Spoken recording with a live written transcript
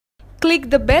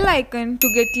Click the bell icon to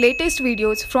get latest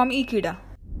videos from Ekeeda.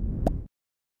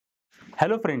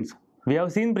 Hello friends, we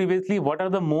have seen previously what are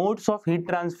the modes of heat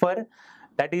transfer,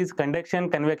 that is conduction,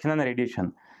 convection and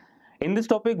radiation. In this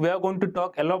topic we are going to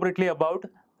talk elaborately about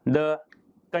the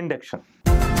conduction.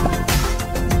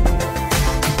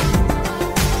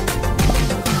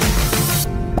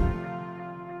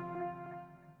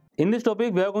 In this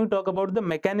topic we are going to talk about the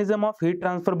mechanism of heat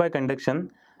transfer by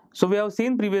conduction. So we have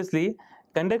seen previously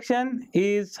conduction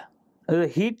is the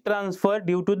heat transfer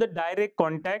due to the direct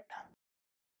contact.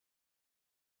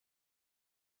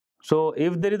 So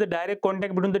if there is a direct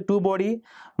contact between the two bodies,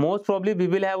 most probably we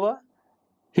will have a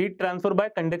heat transfer by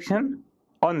conduction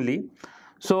only.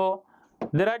 So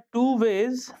there are two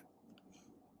ways,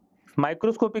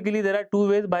 microscopically there are two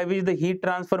ways by which the heat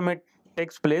transfer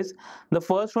takes place. The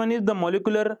first one is the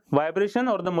molecular vibration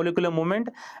or the molecular movement,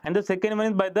 and the second one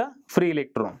is by the free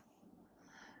electron.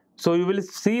 So you will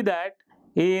see that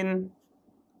in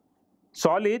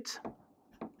solids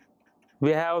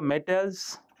we have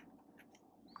metals,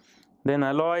 then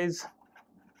alloys,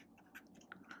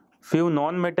 few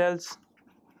non-metals,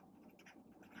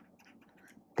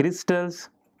 crystals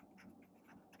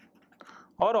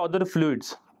or other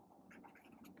fluids.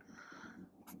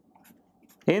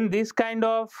 In this kind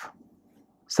of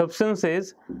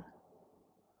substances,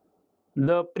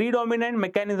 the predominant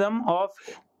mechanism of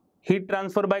heat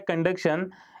transfer by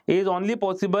conduction is only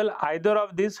possible either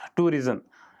of these two reasons.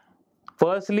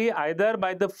 Firstly, either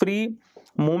by the free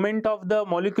movement of the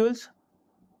molecules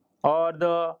or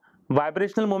the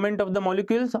vibrational movement of the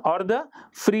molecules or the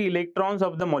free electrons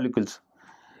of the molecules.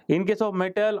 In case of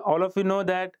metal, all of you know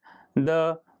that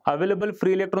the available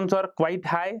free electrons are quite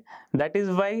high. That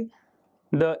is why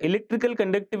the electrical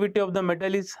conductivity of the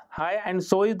metal is high, and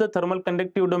so is the thermal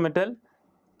conductivity of the metal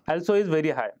also is very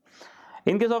high.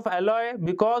 In case of alloy,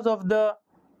 because of the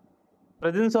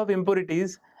presence of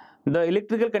impurities, the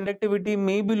electrical conductivity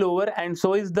may be lower, and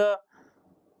so is the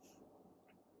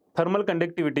thermal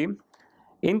conductivity.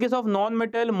 In case of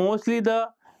non-metal, mostly the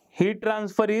heat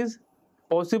transfer is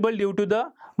possible due to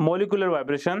the molecular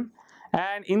vibration.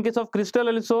 And in case of crystal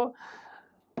also,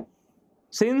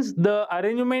 since the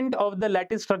arrangement of the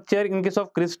lattice structure in case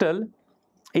of crystal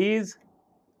is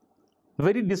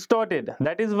very distorted,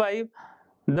 that is why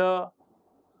the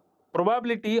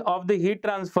probability of the heat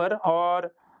transfer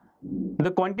or the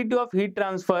quantity of heat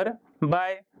transfer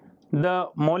by the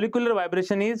molecular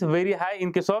vibration is very high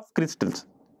in case of crystals.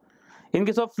 In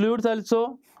case of fluids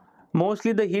also,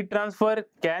 mostly the heat transfer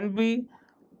can be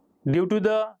due to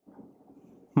the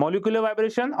molecular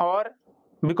vibration or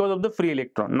because of the free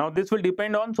electron. Now this will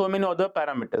depend on so many other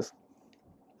parameters.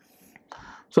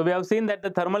 So we have seen that the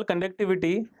thermal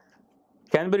conductivity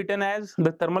can be written as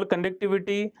the thermal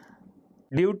conductivity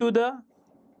due to the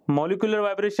molecular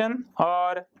vibration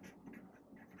or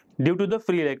due to the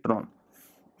free electron.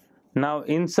 Now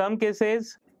in some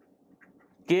cases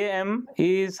Km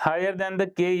is higher than the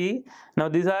Ke. Now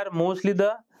these are mostly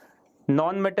the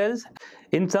non-metals.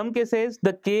 In some cases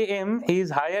the Km is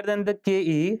higher than the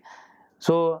Ke.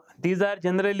 So these are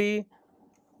generally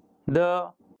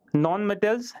the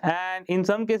non-metals, and in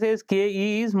some cases Ke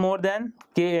is more than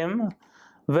Km,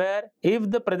 where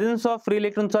if the presence of free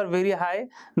electrons are very high,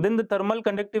 then the thermal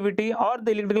conductivity or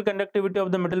the electrical conductivity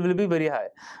of the metal will be very high.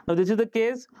 Now this is the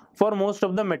case for most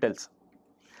of the metals.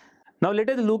 Now let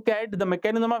us look at the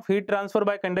mechanism of heat transfer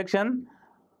by conduction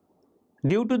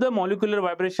due to the molecular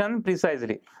vibration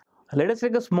precisely. Let us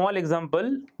take a small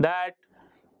example that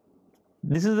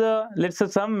this is a, let's say,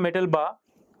 some metal bar.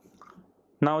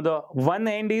 Now the one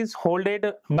end is holded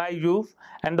by you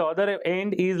and the other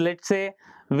end is, let's say,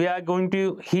 we are going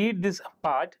to heat this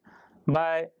part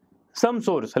by some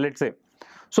source, let's say.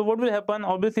 So what will happen?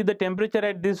 Obviously the temperature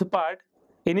at this part,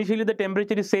 initially the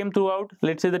temperature is same throughout.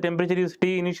 Let's say the temperature is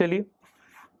T initially.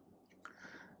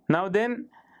 Now then,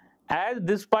 as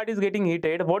this part is getting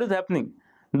heated, what is happening?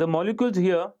 The molecules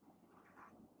here,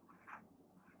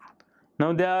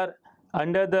 now they are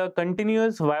under the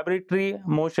continuous vibratory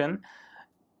motion.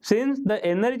 Since the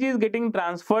energy is getting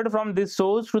transferred from this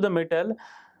source to the metal,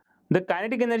 the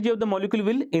kinetic energy of the molecule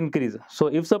will increase. So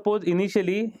if suppose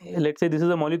initially, let's say this is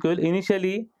a molecule,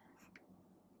 initially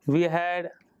we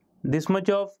had this much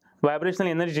of vibrational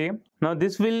energy. Now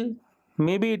this will,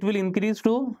 maybe it will increase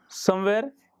to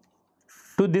somewhere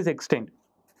to this extent.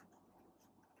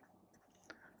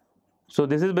 So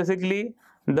this is basically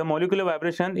the molecular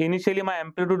vibration. Initially my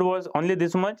amplitude was only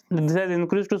this much, this has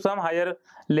increased to some higher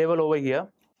level over here.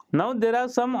 Now there are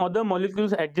some other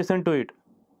molecules adjacent to it.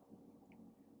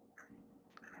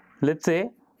 Let's say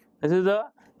this is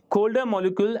a colder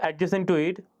molecule adjacent to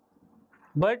it.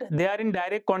 but they are in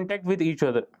direct contact with each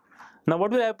other. Now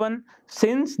what will happen,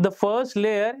 since the first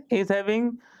layer is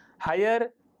having higher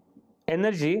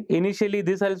energy, initially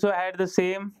this also had the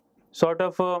same sort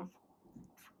of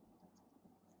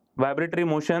vibratory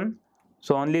motion,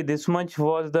 so only this much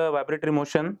was the vibratory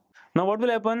motion. Now what will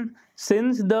happen,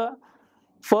 since the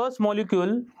first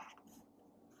molecule,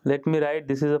 let me write,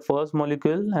 this is the first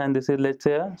molecule and this is, let's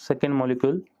say, a second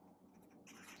molecule.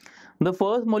 The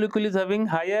first molecule is having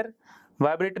higher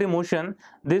vibratory motion.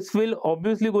 This will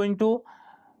obviously going to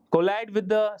collide with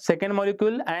the second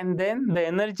molecule, and then the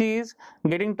energy is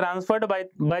getting transferred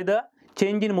by the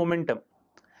change in momentum.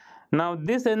 Now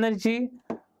this energy,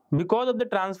 because of the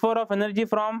transfer of energy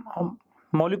from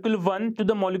molecule 1 to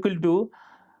the molecule 2,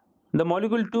 the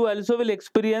molecule 2 also will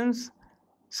experience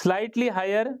slightly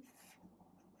higher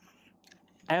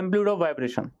amplitude of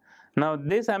vibration. Now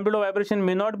this amplitude of vibration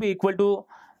may not be equal to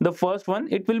the first one,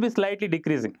 it will be slightly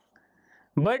decreasing,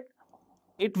 but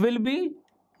it will be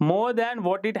more than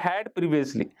what it had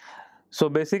previously. So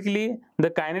basically the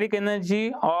kinetic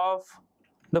energy of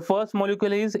the first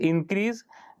molecule is increased,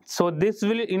 so this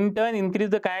will in turn increase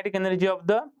the kinetic energy of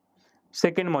the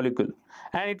second molecule,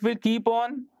 and it will keep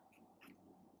on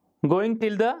going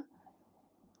till the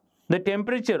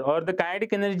temperature or the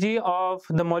kinetic energy of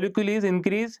the molecule is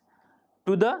increased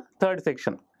to the third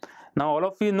section. Now all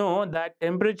of you know that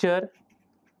temperature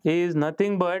is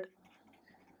nothing but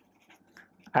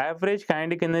average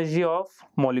kinetic energy of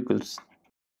molecules.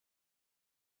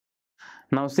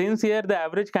 Now since here the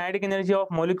average kinetic energy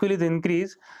of molecule is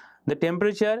increased, the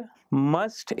temperature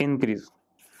must increase.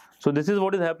 So this is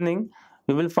what is happening.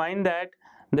 You will find that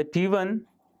the T1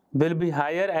 will be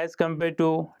higher as compared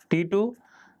to T2,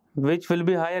 which will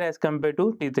be higher as compared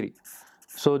to T3.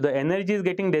 So the energy is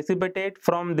getting dissipated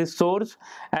from this source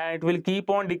and it will keep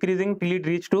on decreasing till it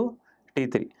reach to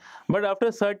T3. But after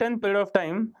a certain period of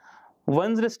time,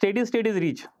 once the steady state is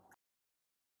reached,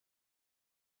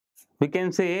 we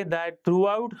can say that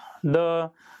throughout the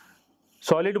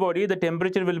solid body the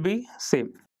temperature will be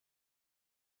same.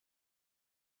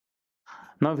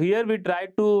 Now here we try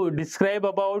to describe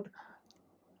about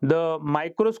the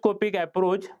microscopic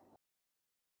approach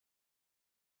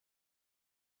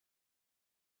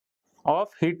of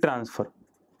heat transfer.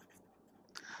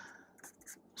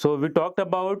 So we talked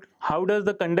about how does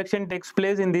the conduction takes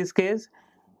place in this case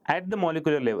at the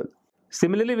molecular level.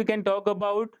 Similarly, we can talk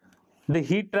about the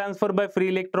heat transfer by free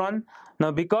electron. Now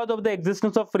because of the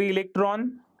existence of free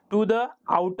electron to the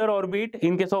outer orbit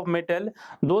in case of metal,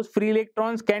 those free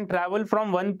electrons can travel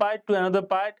from one part to another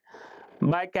part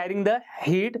by carrying the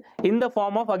heat in the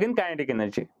form of again kinetic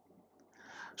energy.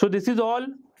 So this is all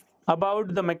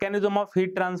about the mechanism of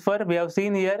heat transfer. We have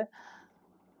seen here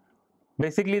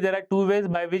basically there are two ways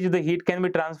by which the heat can be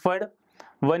transferred.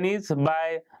 One is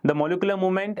by the molecular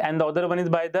movement and the other one is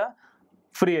by the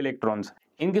free electrons.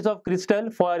 In case of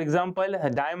crystal, for example, a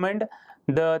diamond,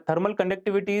 the thermal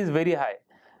conductivity is very high.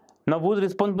 Now who's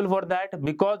responsible for that?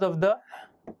 Because of the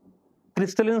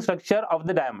crystalline structure of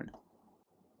the diamond.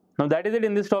 Now that is it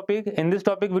in this topic. In this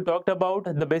topic we talked about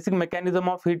the basic mechanism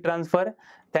of heat transfer.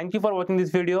 Thank you for watching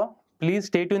this video. Please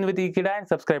stay tuned with Ekeeda and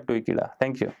subscribe to Ekeeda.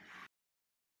 Thank you.